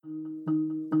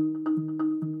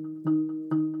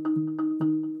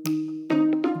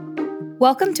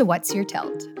Welcome to What's Your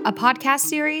Tilt, a podcast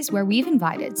series where we've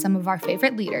invited some of our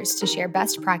favorite leaders to share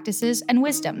best practices and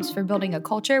wisdoms for building a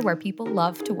culture where people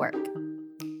love to work.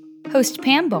 Host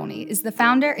Pam Boney is the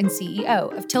founder and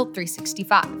CEO of Tilt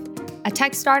 365, a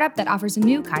tech startup that offers a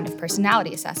new kind of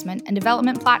personality assessment and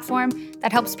development platform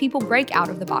that helps people break out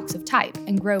of the box of type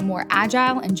and grow more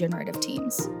agile and generative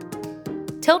teams.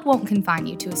 Tilt won't confine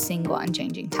you to a single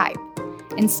unchanging type.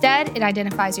 Instead, it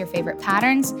identifies your favorite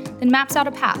patterns, then maps out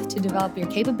a path to develop your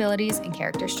capabilities and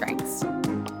character strengths.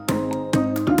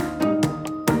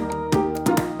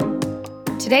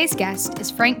 Today's guest is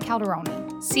Frank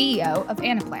Calderoni, CEO of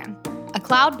Anaplan, a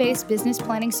cloud-based business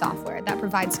planning software that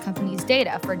provides companies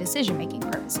data for decision-making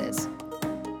purposes.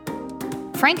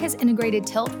 Frank has integrated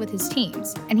Tilt with his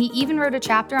teams, and he even wrote a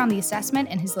chapter on the assessment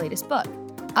in his latest book,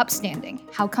 Upstanding: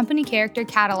 How Company Character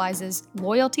Catalyzes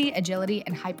Loyalty, Agility,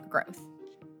 and Hypergrowth.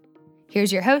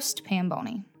 Here's your host, Pam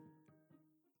Boney.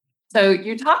 So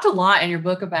you talked a lot in your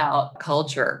book about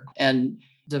culture, and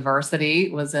diversity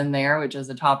was in there, which is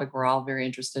a topic we're all very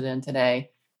interested in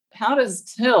today. How does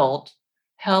Tilt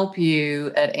help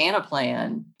you at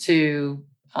Anaplan to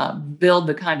build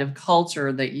the kind of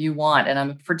culture that you want? And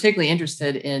I'm particularly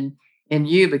interested in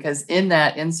you because in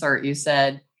that insert, you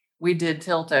said, we did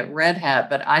Tilt at Red Hat,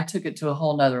 but I took it to a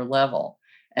whole nother level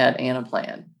at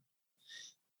Anaplan.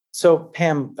 So,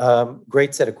 Pam,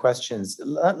 great set of questions.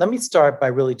 Let me start by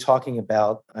really talking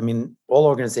about, all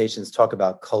organizations talk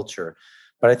about culture,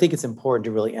 but I think it's important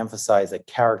to really emphasize a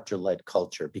character-led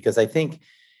culture, because I think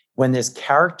when there's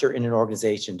character in an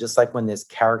organization, just like when there's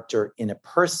character in a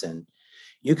person,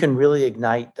 you can really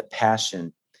ignite the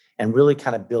passion and really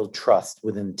kind of build trust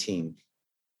within the team.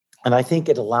 And I think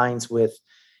it aligns with,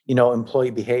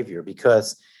 employee behavior,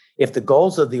 because if the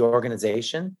goals of the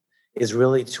organization is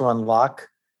really to unlock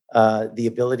the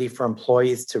ability for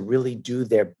employees to really do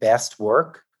their best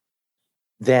work,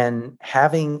 then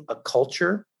having a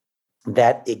culture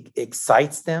that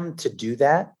excites them to do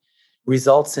that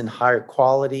results in higher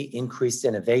quality, increased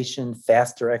innovation,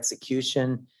 faster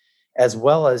execution, as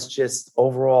well as just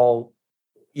overall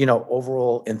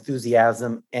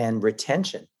enthusiasm and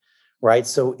retention, right?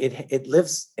 So it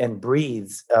lives and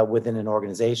breathes within an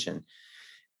organization.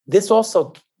 This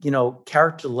also,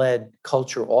 character-led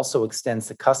culture also extends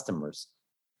to customers,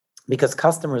 because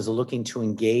customers are looking to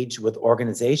engage with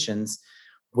organizations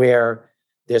where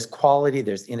there's quality,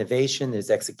 there's innovation,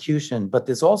 there's execution, but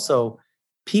there's also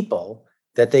people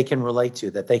that they can relate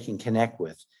to, that they can connect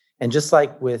with. And just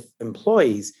like with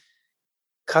employees,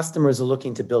 customers are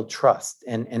looking to build trust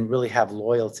and really have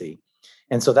loyalty.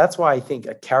 And so that's why I think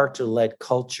a character-led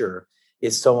culture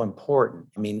is so important.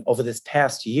 Over this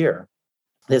past year,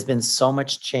 there's been so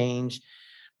much change,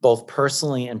 both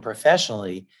personally and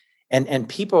professionally, and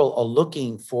people are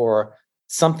looking for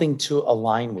something to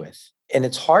align with. And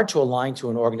it's hard to align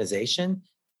to an organization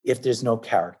if there's no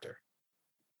character.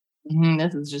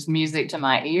 This is just music to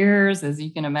my ears, as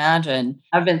you can imagine.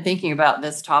 I've been thinking about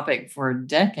this topic for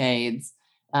decades.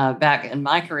 Back in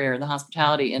my career in the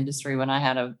hospitality industry, when I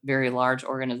had a very large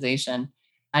organization,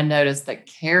 I noticed that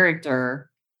character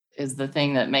is the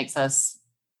thing that makes us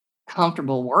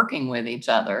comfortable working with each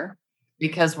other,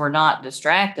 because we're not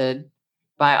distracted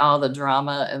by all the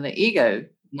drama and the ego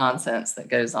nonsense that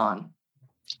goes on.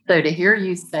 So to hear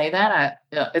you say that,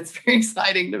 it's very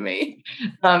exciting to me.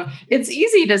 It's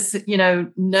easy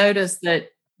to, notice that,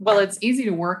 well, it's easy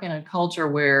to work in a culture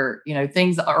where,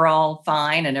 things are all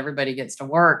fine and everybody gets to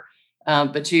work.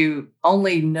 But you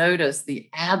only notice the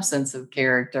absence of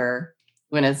character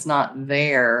when it's not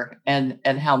there, and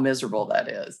how miserable that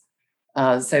is.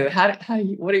 So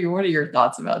what are your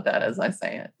thoughts about that as I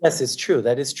say it? Yes, it's true.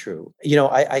 That is true.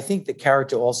 I think the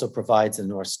character also provides a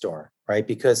North Star, right?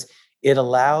 Because it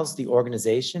allows the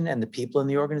organization and the people in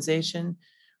the organization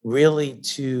really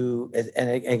to, and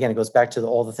again, it goes back to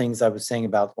all the things I was saying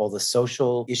about all the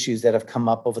social issues that have come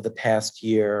up over the past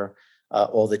year,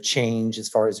 all the change as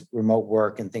far as remote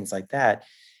work and things like that.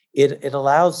 It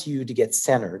allows you to get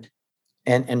centered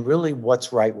and really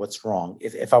what's right, what's wrong,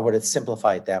 if I were to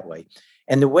simplify it that way.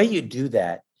 And the way you do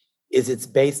that is it's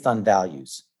based on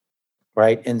values,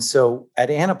 right? And so at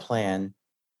Anaplan,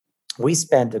 we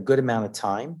spent a good amount of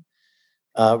time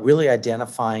really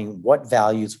identifying what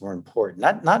values were important,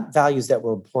 not values that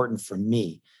were important for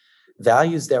me,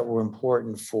 values that were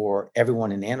important for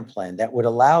everyone in Anaplan that would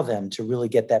allow them to really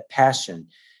get that passion,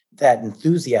 that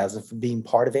enthusiasm for being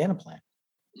part of Anaplan.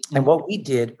 And what we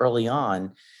did early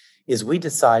on is we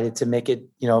decided to make it,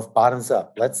 bottoms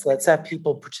up. Let's have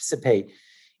people participate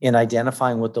in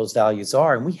identifying what those values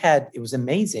are. And it was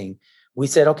amazing. We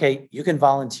said, okay, you can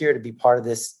volunteer to be part of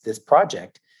this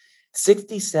project.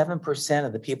 67%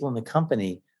 of the people in the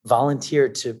company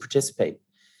volunteered to participate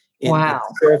in Wow.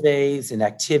 surveys, in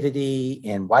activity,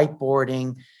 in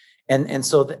whiteboarding. And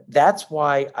so that's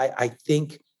why I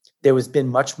think there has been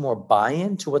much more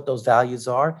buy-in to what those values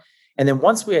are. And then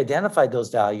once we identified those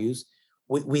values,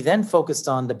 we then focused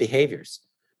on the behaviors,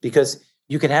 because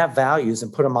you can have values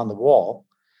and put them on the wall,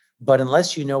 but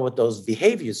unless you know what those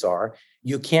behaviors are,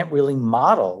 you can't really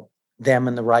model them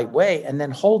in the right way and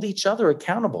then hold each other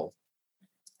accountable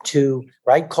to,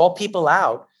 right, call people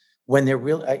out when they're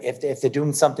real, if they're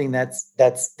doing something that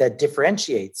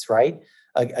differentiates, right,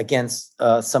 against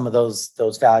some of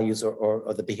those values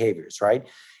or the behaviors, right?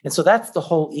 And so that's the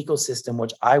whole ecosystem,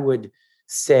 which I would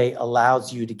say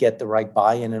allows you to get the right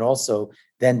buy-in and also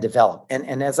then develop.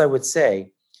 And as I would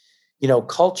say,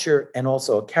 culture and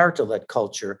also a character-led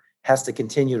culture has to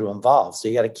continue to evolve. So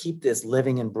you got to keep this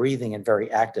living and breathing and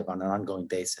very active on an ongoing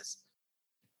basis.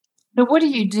 So what do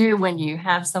you do when you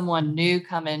have someone new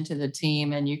come into the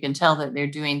team and you can tell that they're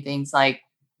doing things like,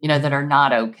 that are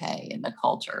not okay in the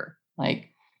culture? Like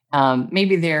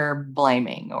maybe they're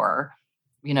blaming or,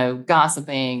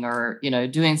 gossiping or,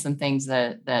 doing some things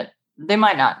that they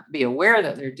might not be aware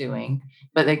that they're doing,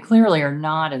 but they clearly are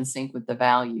not in sync with the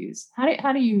values.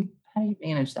 How do you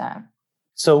manage that?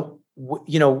 So,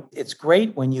 it's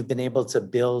great when you've been able to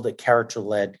build a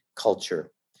character-led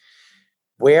culture.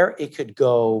 Where it could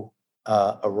go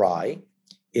awry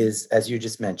is, as you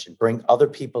just mentioned, bring other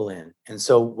people in. And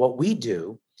so what we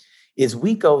do is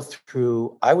we go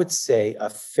through, I would say, a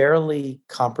fairly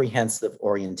comprehensive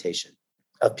orientation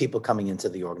of people coming into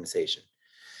the organization.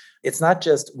 It's not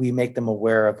just we make them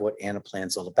aware of what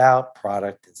Anaplan's all about,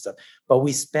 product and stuff, but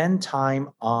we spend time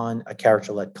on a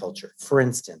character-led culture. For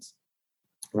instance,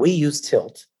 we use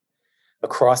Tilt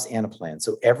across Anaplan.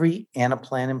 So every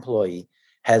Anaplan employee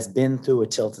has been through a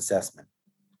Tilt assessment.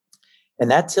 And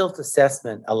that Tilt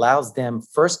assessment allows them,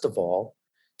 first of all,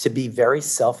 to be very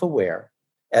self-aware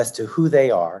as to who they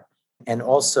are and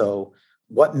also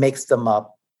what makes them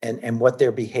up and what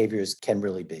their behaviors can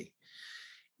really be.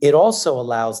 It also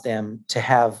allows them to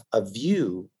have a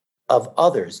view of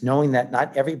others, knowing that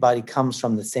not everybody comes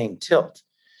from the same Tilt,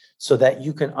 so that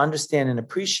you can understand and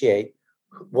appreciate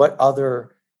what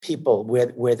other people,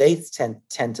 where they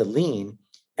tend to lean,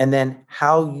 and then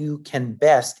how you can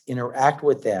best interact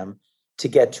with them to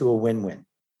get to a win-win,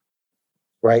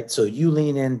 right? So you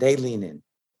lean in, they lean in.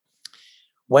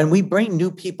 When we bring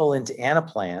new people into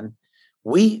Anaplan,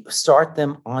 we start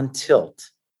them on Tilt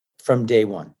from day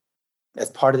one as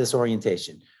part of this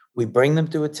orientation. We bring them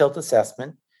through a Tilt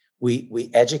assessment. We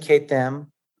educate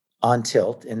them on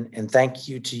Tilt, and thank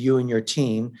you to you and your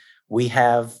team. We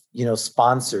have,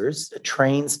 sponsors,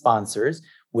 trained sponsors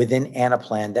within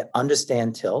Anaplan that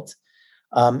understand Tilt.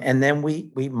 And then we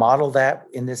model that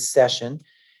in this session,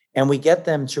 and we get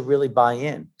them to really buy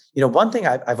in. One thing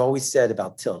I've always said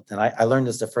about Tilt, and I learned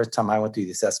this the first time I went through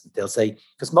the assessment, they'll say,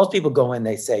 because most people go in,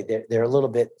 they say they're a little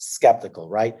bit skeptical,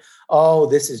 right? Oh,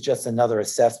 this is just another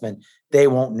assessment. They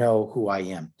won't know who I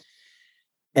am.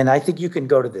 And I think you can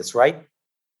go to this, right?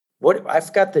 I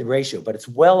forgot the ratio, but it's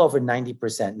well over 90%,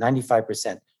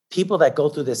 95%. People that go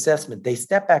through the assessment, they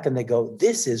step back and they go,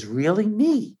 this is really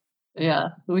me. Yeah,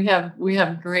 we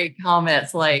have great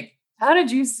comments like, how did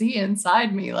you see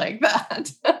inside me like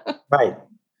that? Right.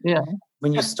 Yeah.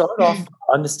 When you start off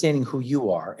understanding who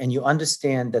you are and you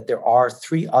understand that there are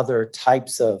 3 other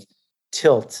types of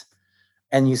Tilt,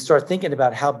 and you start thinking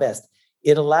about how best,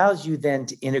 it allows you then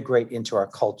to integrate into our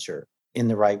culture in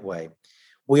the right way.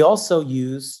 We also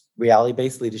use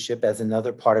reality-based leadership as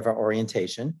another part of our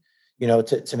orientation,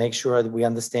 to make sure that we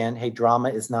understand, hey, drama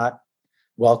is not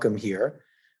welcome here.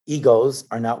 Egos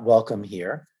are not welcome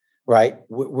here, right?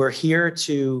 We're here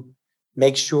to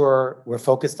make sure we're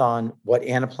focused on what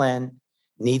Anaplan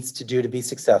needs to do to be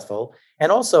successful,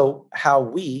 and also how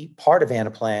we, part of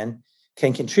Anaplan,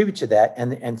 can contribute to that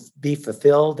and be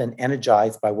fulfilled and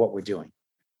energized by what we're doing.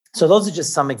 So those are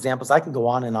just some examples. I can go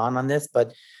on and on this,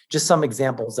 but just some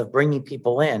examples of bringing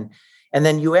people in. And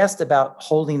then you asked about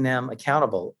holding them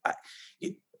accountable.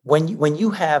 When you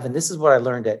have, and this is what I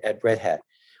learned at Red Hat,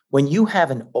 when you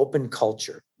have an open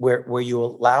culture where you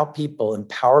allow people,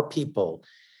 empower people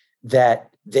that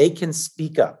they can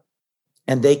speak up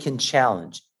and they can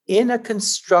challenge in a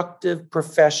constructive,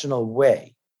 professional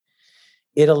way,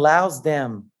 it allows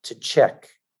them to check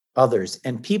others.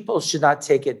 And people should not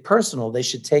take it personal. They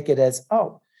should take it as,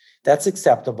 oh, that's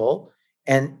acceptable.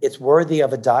 And it's worthy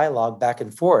of a dialogue back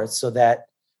and forth so that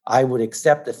I would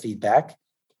accept the feedback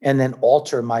and then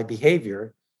alter my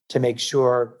behavior to make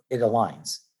sure it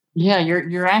aligns. Yeah,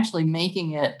 you're actually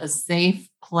making it a safe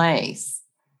place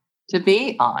to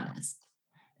be honest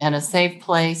and a safe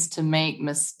place to make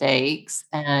mistakes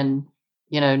and,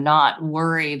 not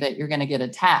worry that you're going to get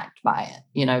attacked by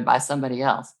it, by somebody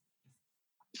else.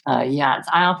 I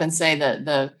often say that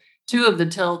the two of the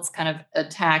tilts kind of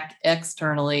attack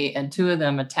externally and two of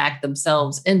them attack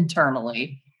themselves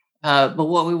internally. But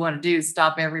what we want to do is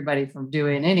stop everybody from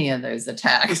doing any of those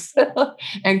attacks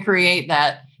and create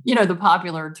that, the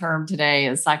popular term today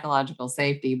is psychological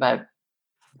safety. But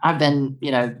I've been,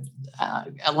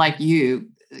 like you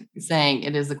saying,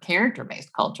 it is a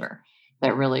character-based culture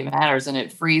that really matters, and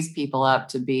it frees people up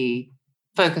to be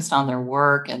focused on their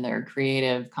work and their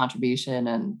creative contribution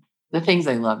and the things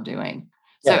they love doing.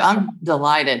 So Yes. I'm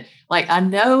delighted. Like, I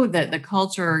know that the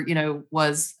culture,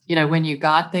 was, when you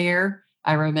got there,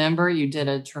 I remember you did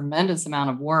a tremendous amount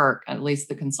of work, at least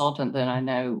the consultant that I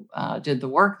know did the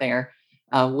work there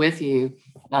with you,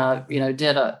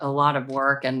 did a lot of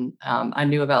work. And I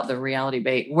knew about the reality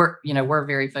bait. We're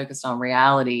very focused on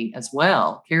reality as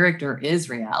well. Character is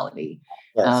reality.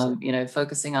 Yes.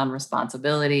 Focusing on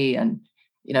responsibility and,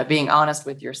 being honest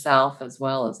with yourself as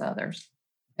well as others.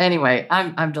 Anyway,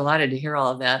 I'm delighted to hear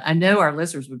all of that. I know our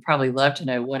listeners would probably love to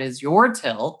know, what is your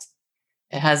tilt?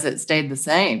 Has it stayed the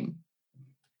same?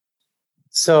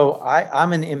 So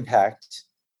I'm an impact,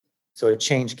 so a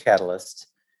change catalyst.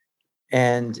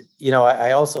 And,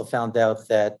 I also found out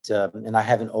that, and I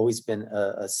haven't always been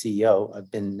a CEO.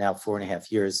 I've been now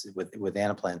 4.5 years with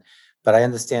Anaplan, but I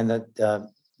understand that the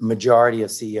majority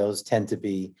of CEOs tend to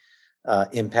be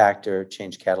impact or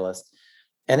change catalyst.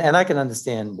 And I can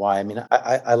understand why. I mean,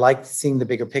 I like seeing the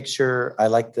bigger picture. I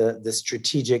like the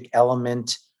strategic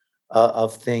element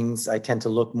of things. I tend to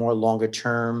look more longer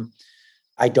term.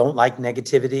 I don't like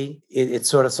negativity. It's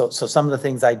sort of so some of the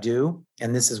things I do,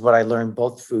 and this is what I learned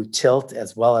both through Tilt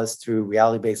as well as through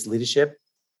reality-based leadership,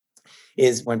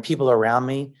 is when people are around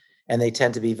me and they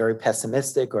tend to be very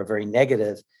pessimistic or very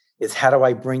negative, is how do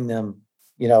I bring them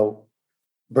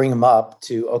up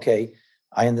to, okay,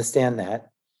 I understand that.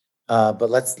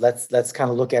 But let's kind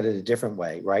of look at it a different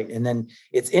way, right? And then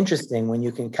it's interesting when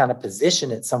you can kind of position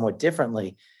it somewhat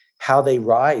differently, how they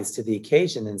rise to the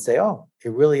occasion and say, oh, it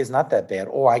really is not that bad.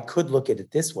 Or I could look at it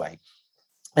this way.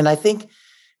 And I think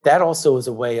that also is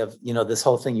a way of, this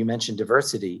whole thing you mentioned,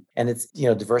 diversity, and it's,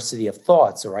 diversity of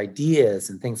thoughts or ideas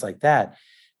and things like that,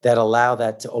 that allow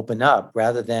that to open up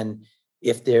rather than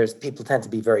if people tend to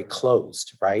be very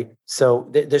closed, right? So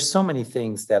there's so many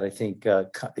things that I think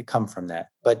come from that.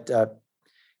 But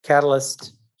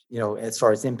catalyst, as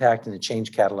far as impact and a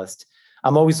change catalyst,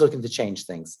 I'm always looking to change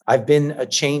things. I've been a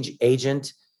change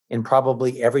agent in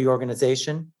probably every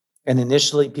organization. And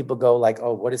initially people go like,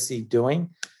 oh, what is he doing?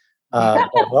 But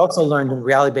we also learned in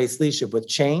reality-based leadership with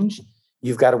change,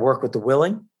 you've got to work with the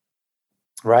willing,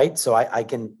 right? So I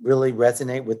can really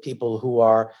resonate with people who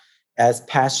are as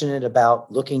passionate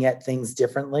about looking at things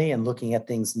differently and looking at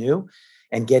things new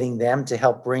and getting them to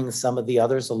help bring some of the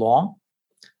others along,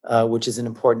 which is an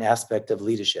important aspect of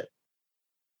leadership.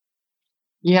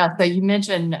 Yeah, so you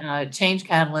mentioned change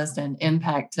catalyst and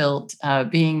impact tilt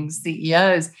being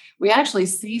CEOs. We actually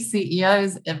see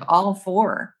CEOs of all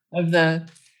four of the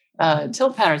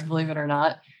tilt patterns, believe it or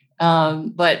not.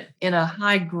 But in a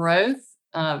high growth,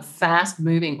 fast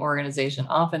moving organization,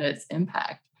 often it's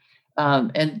impact.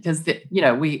 And because,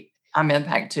 I'm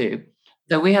impact too.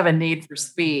 So we have a need for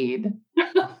speed.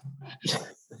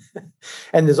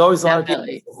 And there's always a lot of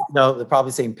people, they're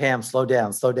probably saying, Pam, slow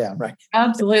down, right?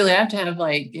 Absolutely. I have to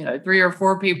have 3 or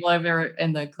 4 people over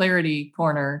in the clarity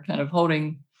corner kind of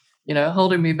holding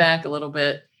me back a little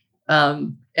bit.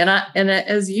 And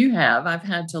as you have, I've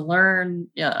had to learn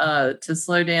to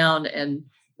slow down and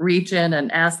reach in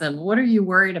and ask them, what are you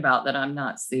worried about that I'm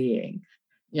not seeing?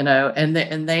 And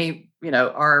they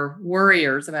are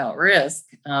worriers about risk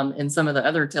in some of the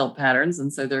other tilt patterns.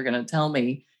 And so they're going to tell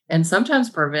me and sometimes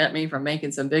prevent me from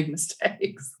making some big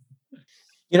mistakes.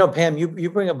 Pam, you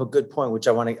bring up a good point, which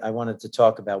I wanted to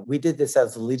talk about. We did this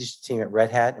as a leadership team at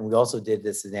Red Hat, and we also did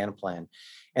this at Anaplan.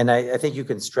 And I think you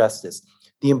can stress this.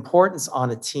 The importance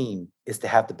on a team is to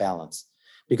have the balance,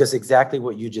 because exactly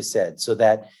what you just said, so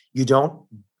that you don't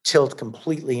tilt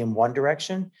completely in one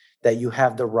direction, that you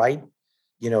have the right,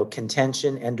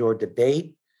 contention and or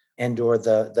debate and or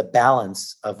the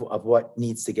balance of what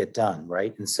needs to get done,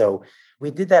 right? And so we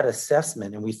did that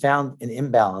assessment and we found an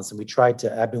imbalance, and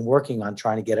I've been working on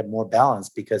trying to get it more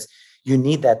balanced, because you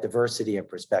need that diversity of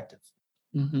perspective.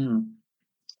 Mm-hmm.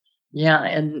 Yeah.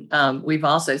 And we've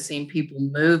also seen people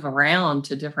move around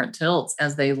to different tilts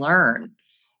as they learn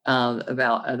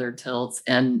about other tilts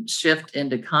and shift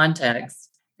into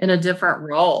context in a different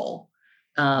role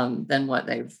than what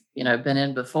they've, been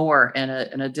in before. And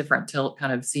a different tilt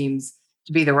kind of seems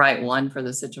to be the right one for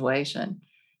the situation.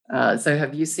 So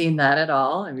have you seen that at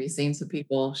all? Have you seen some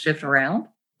people shift around?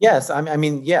 Yes, I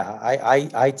mean, yeah,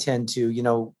 I tend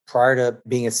to, prior to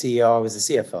being a CEO, I was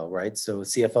a CFO, right? So a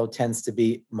CFO tends to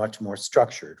be much more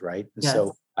structured, right? And so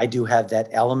Yes. I do have that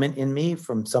element in me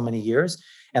from so many years,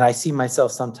 and I see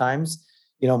myself sometimes,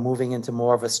 moving into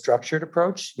more of a structured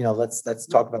approach. Let's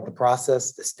talk about the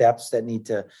process, the steps that need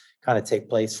to kind of take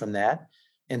place from that.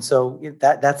 And so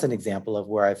that's an example of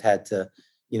where I've had to,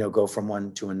 go from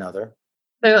one to another.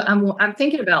 So I'm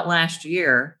thinking about last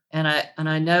year, and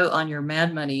I know on your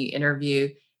Mad Money interview,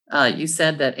 you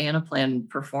said that Anaplan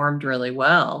performed really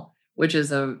well, which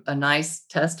is a nice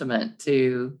testament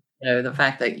to the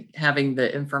fact that having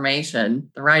the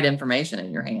right information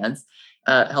in your hands,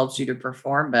 helps you to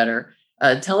perform better.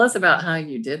 Tell us about how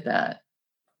you did that.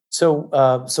 So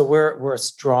we're a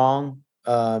strong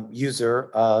user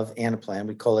of Anaplan.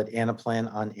 We call it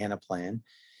Anaplan on Anaplan,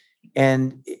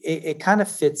 and it kind of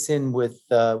fits in with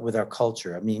our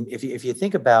culture. I mean, if you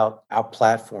think about our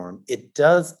platform, it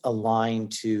does align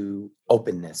to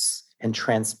openness and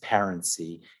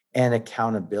transparency and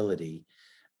accountability,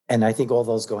 and I think all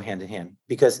those go hand in hand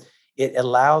because it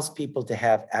allows people to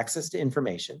have access to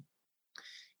information.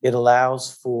 It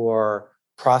allows for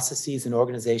processes and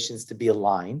organizations to be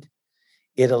aligned.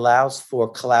 It allows for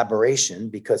collaboration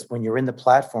because when you're in the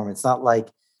platform, it's not like,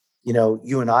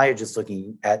 you and I are just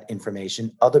looking at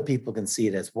information, other people can see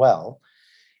it as well.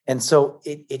 And so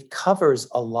it covers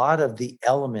a lot of the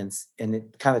elements and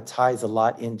it kind of ties a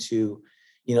lot into,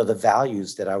 the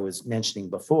values that I was mentioning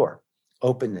before: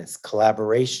 openness,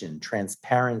 collaboration,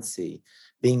 transparency,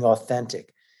 being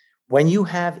authentic. When you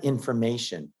have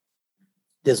information,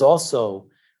 there's also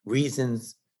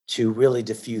reasons to really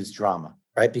diffuse drama,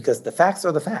 right? Because the facts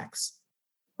are the facts,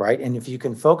 right? And if you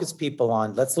can focus people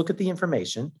on, let's look at the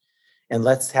information and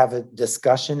let's have a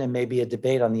discussion and maybe a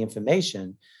debate on the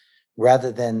information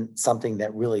rather than something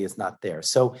that really is not there.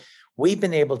 So we've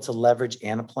been able to leverage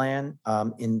Anaplan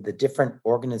in the different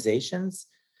organizations,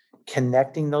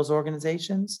 connecting those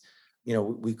organizations.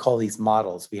 We call these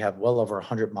models. We have well over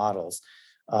 100 models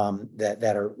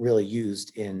that are really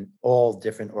used in all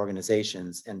different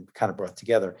organizations and kind of brought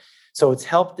together. So it's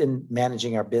helped in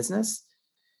managing our business.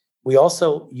 We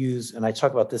also use, and I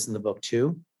talk about this in the book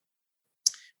too,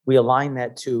 we align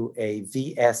that to a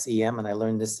VSEM, and I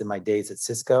learned this in my days at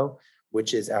Cisco,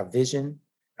 which is our vision,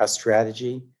 our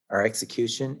strategy, our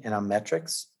execution, and our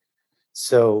metrics.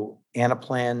 So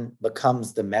Anaplan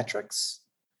becomes the metrics,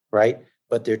 right?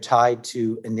 But they're tied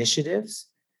to initiatives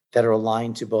that are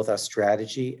aligned to both our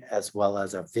strategy as well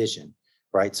as our vision,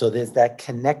 right? So there's that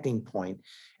connecting point.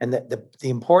 And the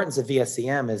importance of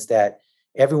VSEM is that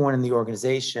everyone in the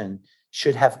organization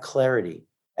should have clarity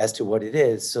as to what it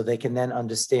is so they can then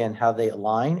understand how they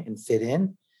align and fit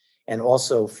in and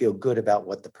also feel good about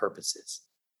what the purpose is.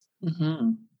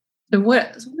 Mm-hmm. So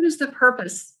what is the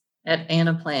purpose at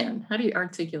Anaplan? How do you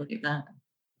articulate that?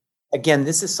 Again,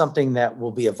 this is something that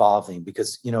will be evolving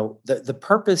because, the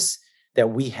purpose that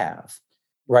we have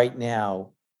right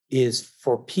now is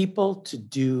for people to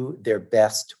do their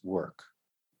best work.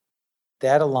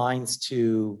 That aligns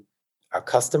to our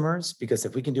customers, because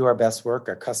if we can do our best work,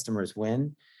 our customers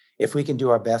win. If we can do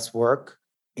our best work,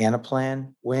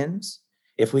 Anaplan wins.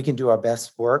 If we can do our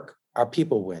best work, our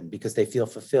people win because they feel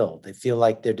fulfilled. They feel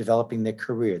like they're developing their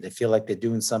career. They feel like they're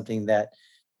doing something that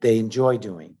they enjoy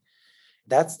doing.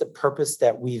 That's the purpose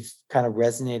that we've kind of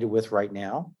resonated with right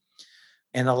now,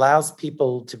 and allows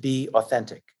people to be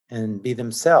authentic and be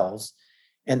themselves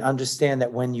and understand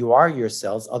that when you are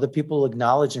yourselves, other people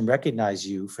acknowledge and recognize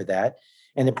you for that.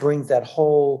 And it brings that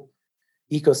whole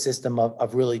ecosystem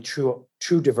of really true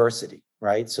diversity,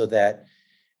 right? So that,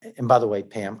 and by the way,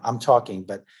 Pam, I'm talking,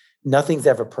 but nothing's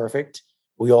ever perfect.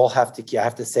 We all have to, I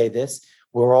have to say this,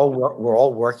 we're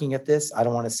all working at this. I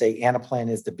don't want to say Anaplan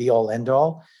is the be all end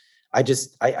all. I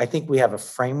think we have a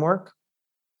framework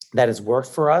that has worked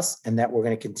for us and that we're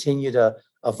going to continue to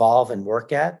evolve and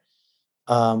work at,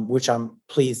 which I'm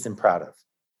pleased and proud of.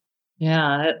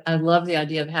 Yeah, I love the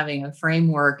idea of having a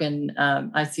framework. And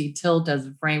I see Tilt as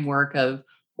a framework of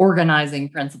organizing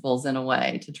principles in a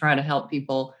way to try to help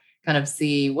people kind of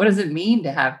see, what does it mean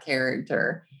to have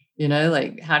character?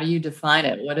 Like, how do you define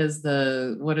it? What is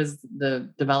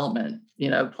the development,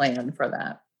 plan for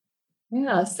that?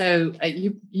 Yeah. So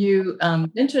you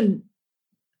mentioned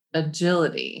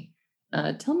agility.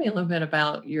 Tell me a little bit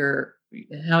about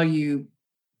how you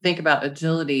think about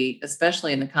agility,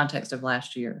 especially in the context of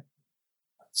last year.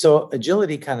 So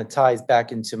agility kind of ties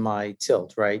back into my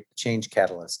Tilt, right? Change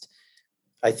catalyst.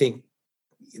 I think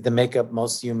the makeup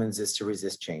most humans is to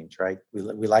resist change, right?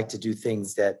 We like to do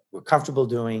things that we're comfortable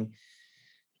doing.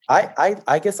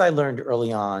 I guess I learned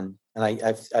early on, and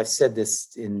I've said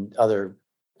this in other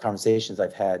conversations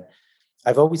I've had.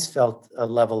 I've always felt a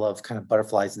level of kind of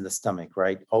butterflies in the stomach,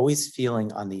 right? Always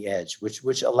feeling on the edge,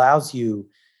 which allows you,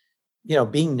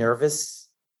 being nervous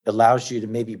allows you to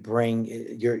maybe bring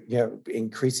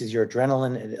increases your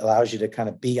adrenaline. It allows you to kind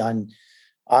of be on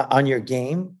your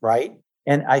game, right?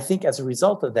 And I think as a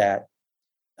result of that,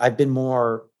 I've been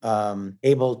more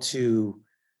able to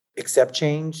accept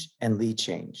change and lead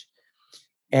change.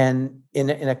 And in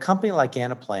a company like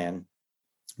Anaplan,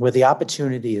 where the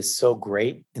opportunity is so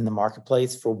great in the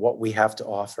marketplace for what we have to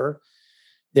offer,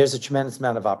 there's a tremendous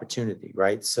amount of opportunity,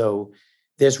 right? So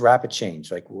there's rapid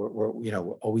change. Like we're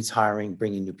always hiring,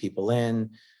 bringing new people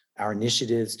in. Our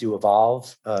initiatives do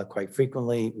evolve quite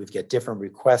frequently. We get different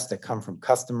requests that come from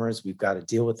customers. We've got to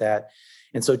deal with that.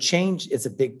 And so change is a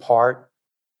big part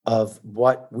of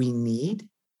what we need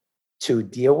to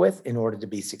deal with in order to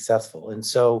be successful. And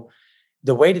so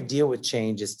the way to deal with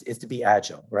change is to be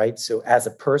agile, right? So as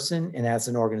a person and as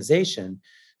an organization,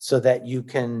 so that you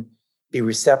can be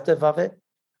receptive of it,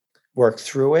 work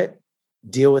through it,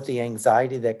 deal with the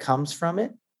anxiety that comes from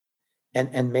it,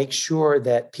 and make sure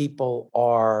that people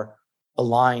are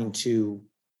aligned to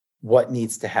what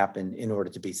needs to happen in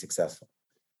order to be successful.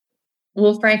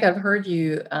 Well, Frank, I've heard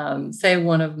you say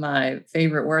one of my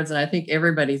favorite words, and I think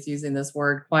everybody's using this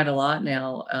word quite a lot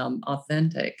now,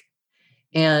 authentic.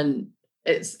 And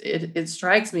it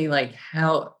strikes me like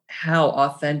how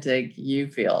authentic you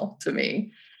feel to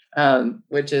me,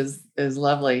 which is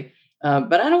lovely.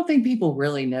 But I don't think people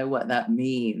really know what that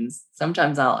means.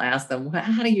 Sometimes I'll ask them,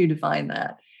 how do you define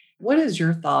that? What is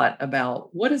your thought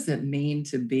about what does it mean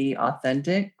to be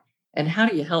authentic? And how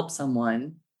do you help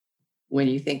someone when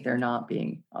you think they're not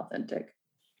being authentic?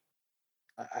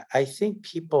 I think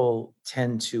people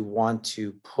tend to want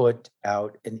to put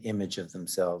out an image of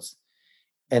themselves.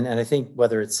 And I think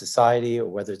whether it's society or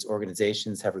whether it's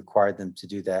organizations have required them to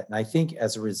do that. And I think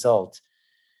as a result,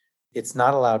 it's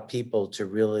not allowed people to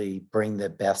really bring their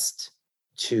best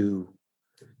to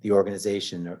the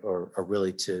organization or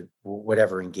really to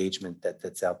whatever engagement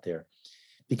that's out there.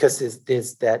 Because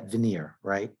there's that veneer,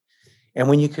 right? And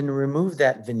when you can remove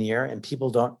that veneer and people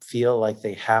don't feel like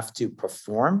they have to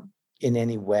perform in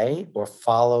any way or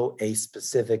follow a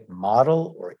specific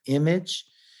model or image,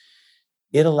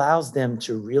 it allows them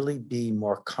to really be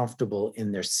more comfortable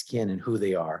in their skin and who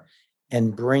they are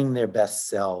and bring their best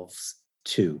selves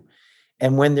too.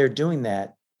 And when they're doing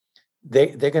that, they're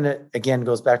going to, again,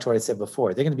 goes back to what I said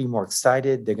before, they're going to be more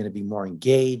excited, they're going to be more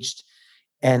engaged,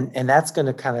 and that's going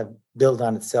to kind of build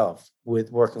on itself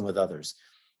with working with others.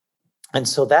 And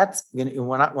so that's,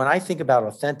 when I think about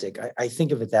authentic, I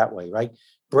think of it that way, right?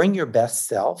 Bring your best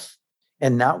self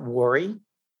and not worry.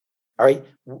 All right.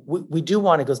 We do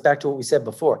want, it goes back to what we said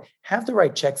before, have the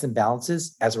right checks and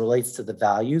balances as it relates to the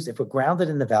values. If we're grounded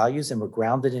in the values and we're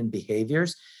grounded in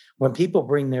behaviors, when people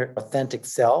bring their authentic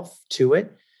self to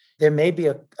it, there may be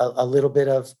a little bit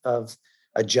of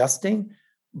adjusting,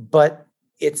 but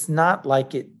it's not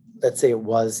like it, let's say it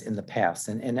was in the past.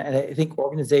 And I think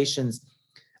organizations,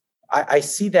 I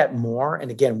see that more. And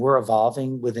again, we're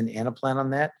evolving within Anaplan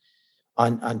on that,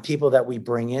 on people that we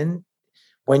bring in.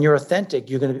 When you're authentic,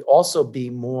 you're going to also be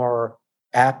more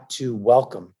apt to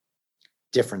welcome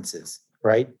differences,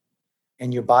 right?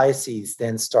 And your biases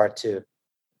then start to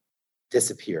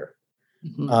disappear.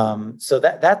 Mm-hmm. So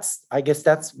that's, I guess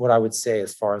that's what I would say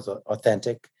as far as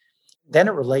authentic. Then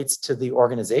it relates to the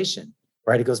organization,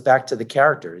 right? It goes back to the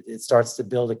character. It starts to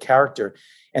build a character.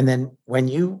 And then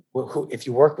if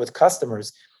you work with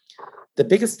customers, the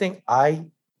biggest thing I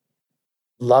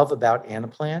love about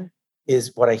Anaplan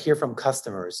is what I hear from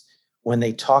customers when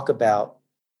they talk about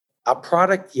a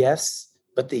product, yes,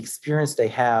 but the experience they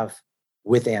have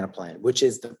with Anaplan, which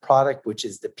is the product, which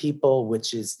is the people,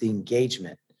 which is the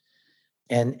engagement,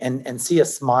 and see a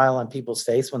smile on people's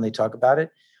face when they talk about it.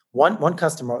 One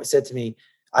customer said to me,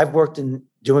 I've worked in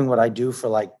doing what I do for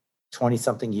like 20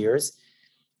 something years,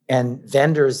 and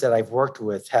vendors that I've worked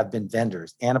with have been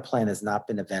vendors. Anaplan has not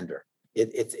been a vendor.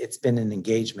 It's been an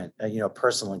engagement,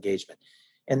 personal engagement.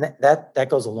 And that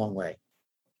goes a long way.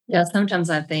 Yeah, sometimes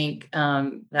I think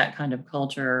that kind of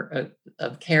culture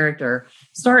of character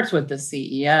starts with the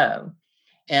CEO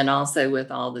and also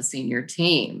with all the senior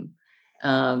team.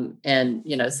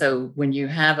 So when you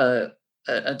have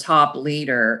a top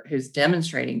leader who's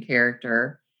demonstrating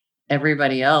character,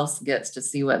 everybody else gets to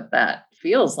see what that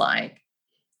feels like.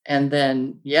 And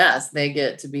then, yes, they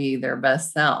get to be their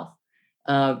best self.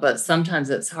 But sometimes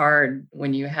it's hard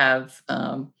when you have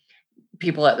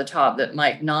people at the top that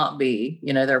might not be,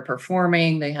 they're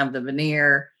performing, they have the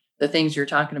veneer, the things you're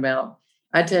talking about.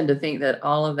 I tend to think that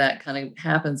all of that kind of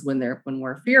happens when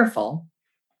we're fearful,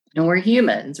 and we're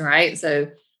humans, right? So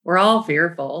we're all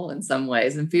fearful in some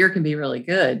ways, and fear can be really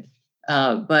good.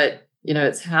 But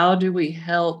it's how do we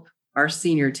help our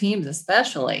senior teams,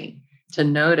 especially, to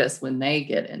notice when they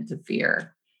get into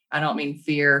fear? I don't mean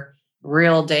fear,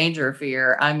 real danger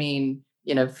fear. I mean,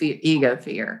 ego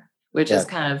fear, which Yeah. is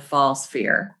kind of false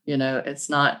fear. It's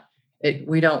not.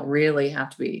 We don't really have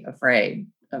to be afraid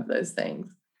of those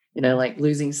things. Like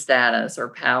losing status or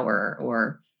power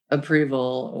or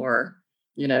approval or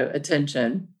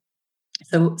attention.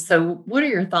 So what are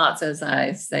your thoughts as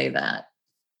I say that?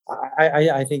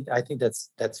 I think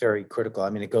that's very critical. I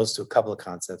mean, it goes to a couple of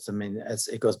concepts. I mean, as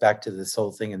it goes back to this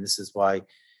whole thing, and this is why,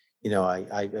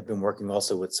 I've been working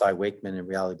also with Cy Wakeman in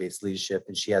reality-based leadership,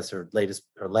 and she has her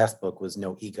last book was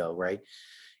No Ego, right?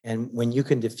 And when you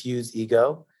can diffuse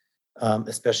ego,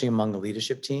 especially among the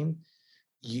leadership team,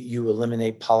 you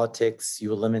eliminate politics,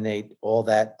 you eliminate all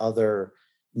that other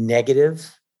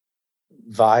negative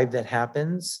vibe that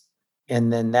happens,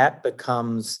 and then that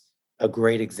becomes a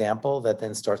great example that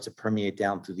then starts to permeate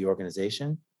down through the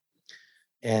organization.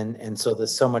 And so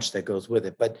there's so much that goes with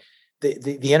it. But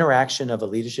the interaction of a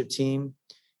leadership team,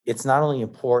 it's not only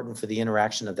important for the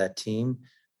interaction of that team,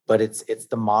 but it's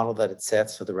the model that it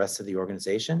sets for the rest of the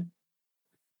organization.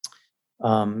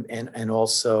 And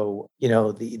also,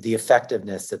 the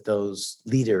effectiveness that those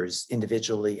leaders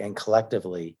individually and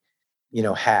collectively,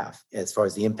 have as far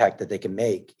as the impact that they can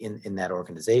make in that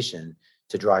organization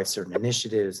to drive certain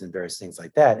initiatives and various things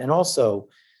like that. And also,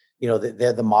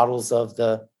 they're the models of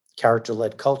the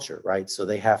character-led culture, right? So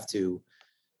they have to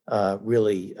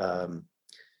really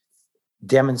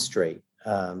demonstrate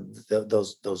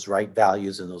those right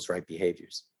values and those right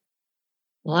behaviors.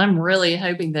 Well, I'm really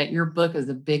hoping that your book is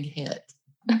a big hit.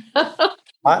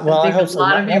 I hope so. A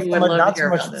lot of people would love Not to hear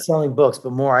so much about it. selling books,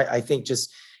 but more, I think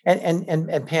just,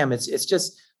 and Pam, it's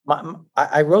just,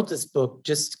 I wrote this book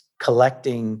just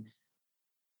collecting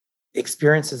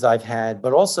experiences I've had,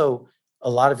 but also a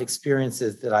lot of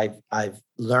experiences that I've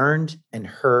learned and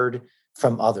heard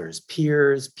from others,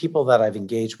 peers, people that I've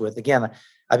engaged with. Again,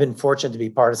 I've been fortunate to be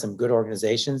part of some good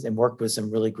organizations and worked with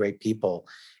some really great people.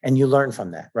 And you learn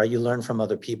from that, right? You learn from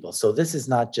other people. So this is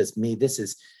not just me. This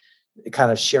is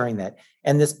kind of sharing that.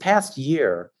 And this past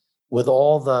year, with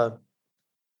all the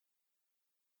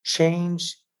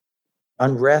change,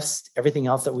 unrest, everything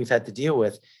else that we've had to deal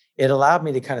with, it allowed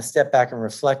me to kind of step back and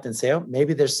reflect and say, oh,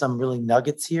 maybe there's some really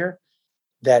nuggets here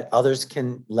that others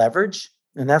can leverage.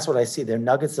 And that's what I see. They're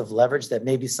nuggets of leverage that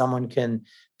maybe someone can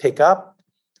pick up,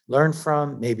 learn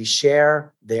from, maybe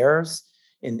share theirs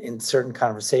in certain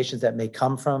conversations that may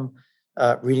come from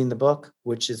reading the book,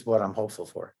 which is what I'm hopeful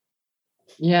for.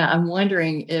 Yeah, I'm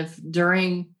wondering if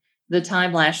during the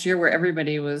time last year where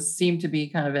everybody seemed to be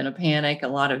kind of in a panic, a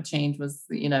lot of change was,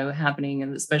 happening,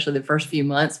 and especially the first few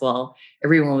months while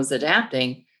everyone was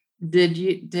adapting, did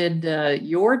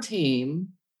your team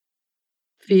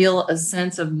feel a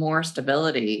sense of more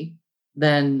stability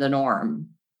than the norm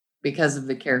because of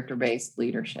the character-based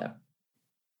leadership?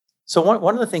 So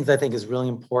one of the things I think is really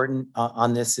important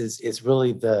on this is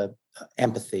really the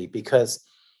empathy, because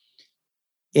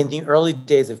in the early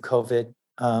days of COVID,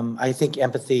 I think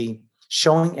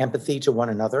showing empathy to one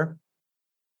another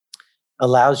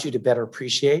allows you to better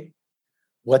appreciate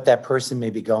what that person may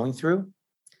be going through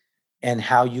and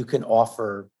how you can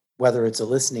offer, whether it's a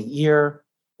listening ear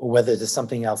or whether there's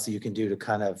something else that you can do to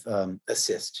kind of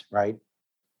assist, right?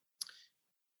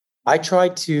 I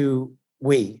tried to,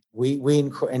 we in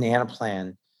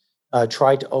Anaplan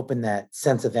tried to open that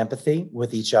sense of empathy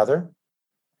with each other,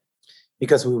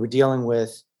 because we were dealing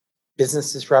with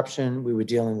business disruption, we were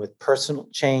dealing with personal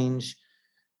change,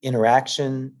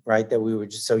 interaction, right, that we were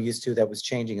just so used to that was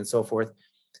changing and so forth.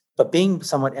 But being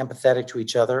somewhat empathetic to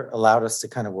each other allowed us to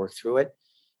kind of work through it.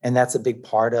 And that's a big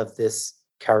part of this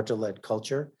character-led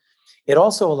culture. It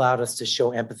also allowed us to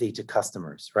show empathy to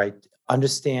customers, right?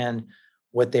 Understand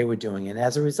what they were doing. And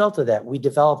as a result of that, we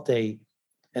developed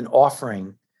an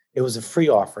offering. It was a free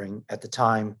offering at the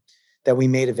time that we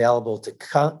made available to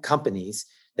companies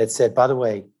that said, by the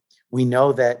way, we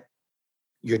know that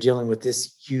you're dealing with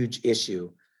this huge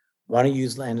issue. Why don't you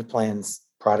use Anaplan's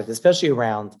product, especially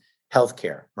around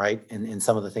healthcare, right? And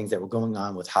some of the things that were going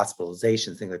on with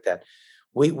hospitalizations, things like that.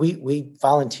 We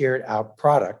volunteered our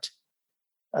product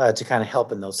to kind of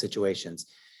help in those situations.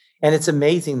 And it's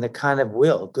amazing the kind of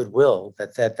goodwill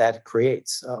that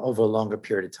creates over a longer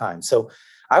period of time. So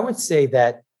I would say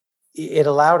that it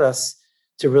allowed us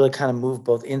to really kind of move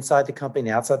both inside the company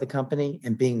and outside the company,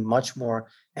 and being much more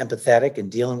empathetic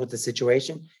and dealing with the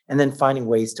situation, and then finding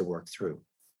ways to work through.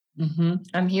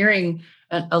 I'm hearing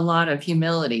a lot of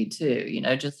humility too,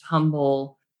 just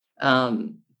humble,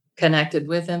 um, connected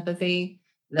with empathy,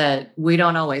 that we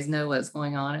don't always know what's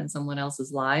going on in someone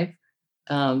else's life.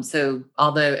 So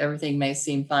although everything may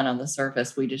seem fun on the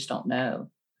surface, we just don't know.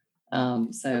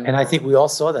 So And I think we all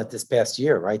saw that this past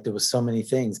year, right? There was so many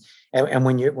things. And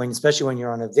especially when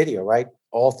you're on a video, right?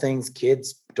 All things,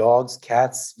 kids, dogs,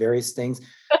 cats, various things.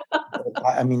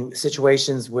 I mean,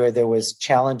 situations where there was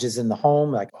challenges in the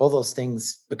home, like all those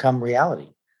things become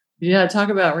reality. yeah, talk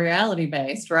about reality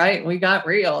based, right? We got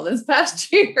real this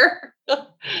past year.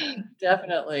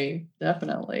 Definitely,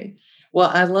 definitely.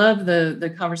 Well, I love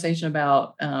the conversation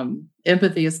about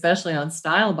empathy, especially on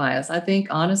style bias. I think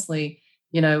honestly,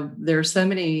 there's so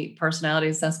many personality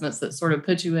assessments that sort of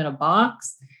put you in a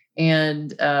box,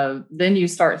 and then you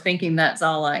start thinking that's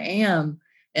all I am.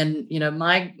 And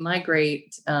my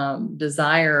great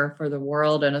desire for the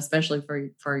world, and especially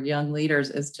for young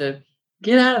leaders, is to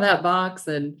get out of that box,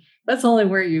 and that's only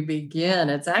where you begin.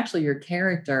 It's actually your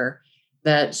character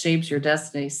that shapes your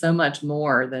destiny so much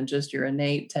more than just your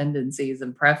innate tendencies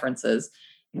and preferences.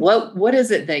 What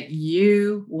is it that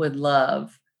you would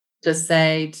love to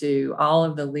say to all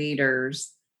of the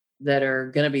leaders that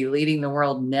are going to be leading the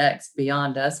world next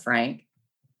beyond us, Frank?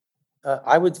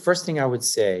 First thing I would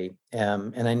say,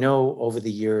 and I know over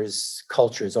the years,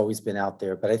 culture has always been out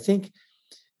there, but I think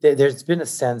there's been a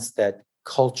sense that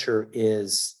culture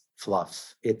is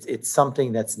fluff. It's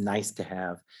something that's nice to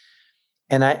have.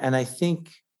 And I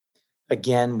think,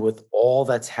 again, with all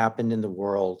that's happened in the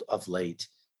world of late,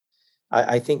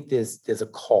 I think there's a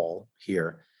call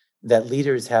here that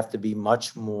leaders have to be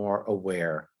much more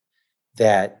aware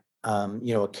that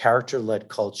a character-led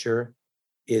culture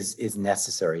is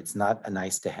necessary. It's not a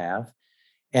nice to have.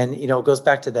 And it goes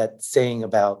back to that saying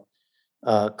about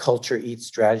culture eats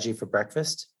strategy for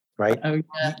breakfast, right? Oh You,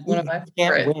 yeah, one you of my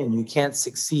can't favorite. win, you can't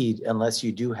succeed unless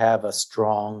you do have a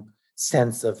strong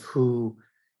sense of who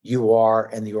you are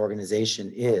and the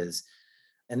organization is.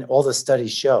 And all the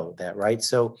studies show that, right?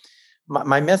 So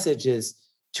my message is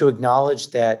to acknowledge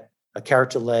that a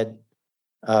character-led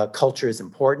culture is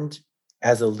important.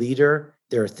 As a leader,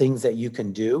 there are things that you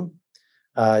can do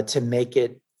to make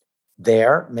it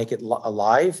there, make it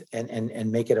alive,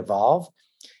 and make it evolve.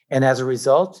 And as a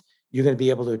result, you're going to be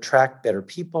able to attract better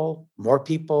people, more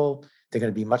people. They're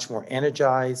going to be much more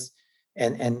energized,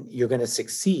 and you're going to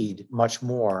succeed much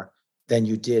more than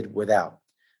you did without.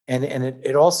 And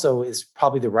it also is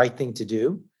probably the right thing to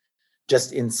do,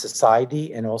 just in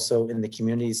society and also in the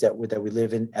communities that we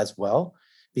live in as well,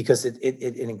 because it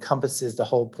encompasses the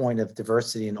whole point of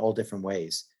diversity in all different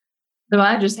ways. So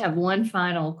I just have one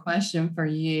final question for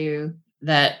you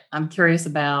that I'm curious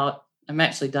about. I'm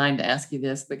actually dying to ask you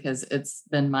this because it's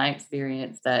been my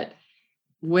experience that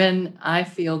when I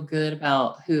feel good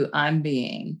about who I'm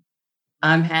being,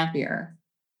 I'm happier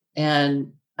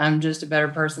and I'm just a better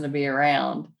person to be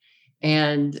around.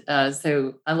 And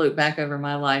so I look back over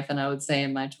my life and I would say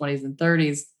in my 20s and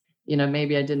 30s,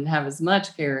 maybe I didn't have as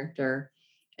much character.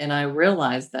 And I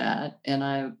realized that. And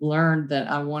I learned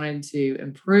that I wanted to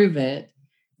improve it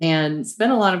and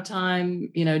spent a lot of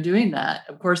time, doing that.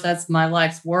 Of course, that's my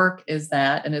life's work is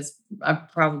that. And I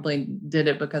probably did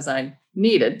it because I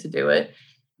needed to do it.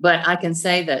 But I can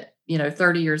say that,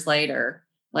 30 years later,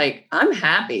 like I'm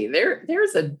happy.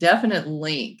 There's a definite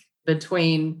link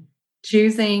between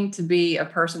choosing to be a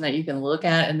person that you can look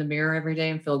at in the mirror every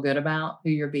day and feel good about who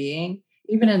you're being,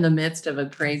 even in the midst of a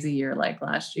crazy year like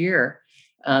last year.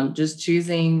 Just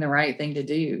choosing the right thing to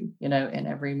do, in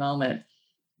every moment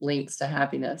links to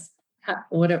happiness.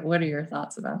 What are your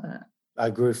thoughts about that? I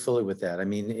agree fully with that. I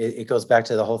mean, it goes back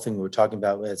to the whole thing we were talking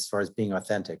about as far as being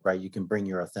authentic, right? You can bring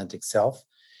your authentic self,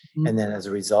 and Mhm. then as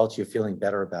a result, you're feeling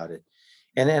better about it.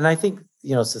 And I think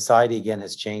society again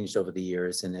has changed over the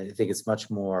years, and I think it's much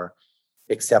more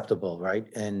acceptable, right?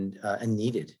 And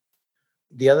needed.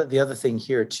 The other thing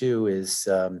here too is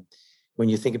when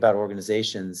you think about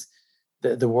organizations,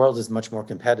 the world is much more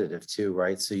competitive too,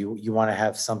 right? So you want to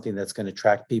have something that's going to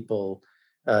attract people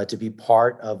to be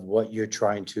part of what you're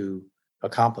trying to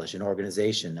accomplish, an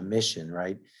organization, a mission,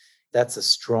 right? That's a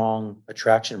strong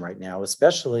attraction right now,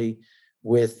 especially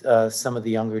with some of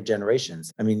the younger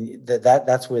generations. I mean,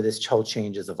 that's where this whole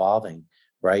change is evolving,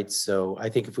 right? So I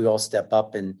think if we all step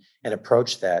up and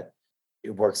approach that,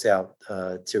 it works out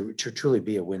to truly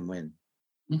be a win-win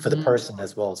for the Mhm. person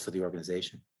as well as for the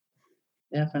organization.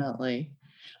 Definitely.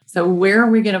 So where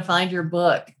are we going to find your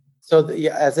book? So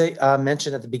yeah, as I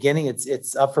mentioned at the beginning,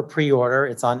 it's up for pre-order.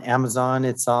 It's on Amazon.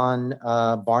 It's on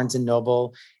Barnes and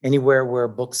Noble, anywhere where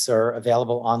books are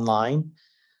available online.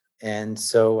 And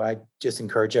so I just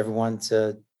encourage everyone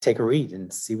to take a read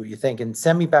and see what you think, and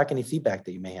send me back any feedback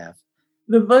that you may have.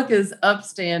 The book is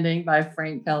Upstanding by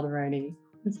Frank Calderoni,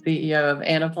 the CEO of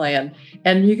Anaplan.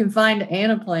 And you can find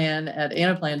Anaplan at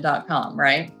anaplan.com,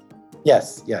 right?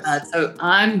 Yes. So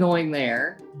I'm going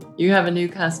there. You have a new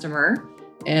customer,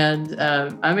 and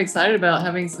I'm excited about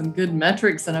having some good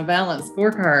metrics and a balanced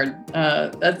scorecard.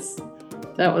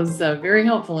 That was very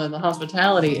helpful in the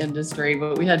hospitality industry,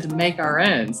 but we had to make our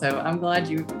own. So I'm glad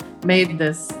you made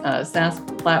this SaaS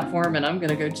platform, and I'm going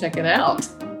to go check it out.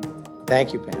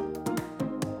 Thank you, Pam.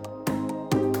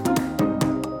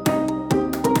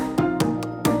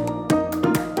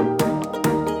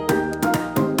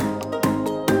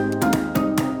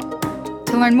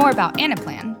 To learn more about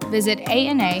Anaplan, visit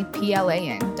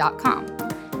anaplan.com.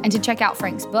 And to check out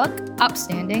Frank's book,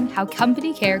 Upstanding, How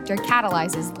Company Character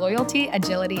Catalyzes Loyalty,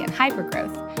 Agility, and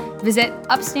Hypergrowth, visit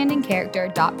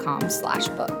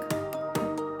upstandingcharacter.com/book.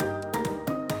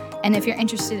 And if you're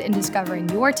interested in discovering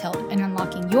your Tilt and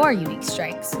unlocking your unique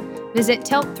strengths, visit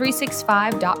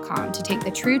tilt365.com to take the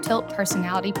True Tilt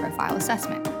Personality Profile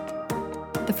Assessment.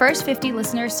 The first 50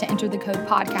 listeners to enter the code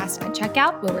podcast at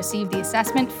checkout will receive the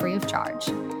assessment free of charge.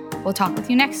 We'll talk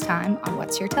with you next time on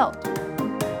What's Your Tilt?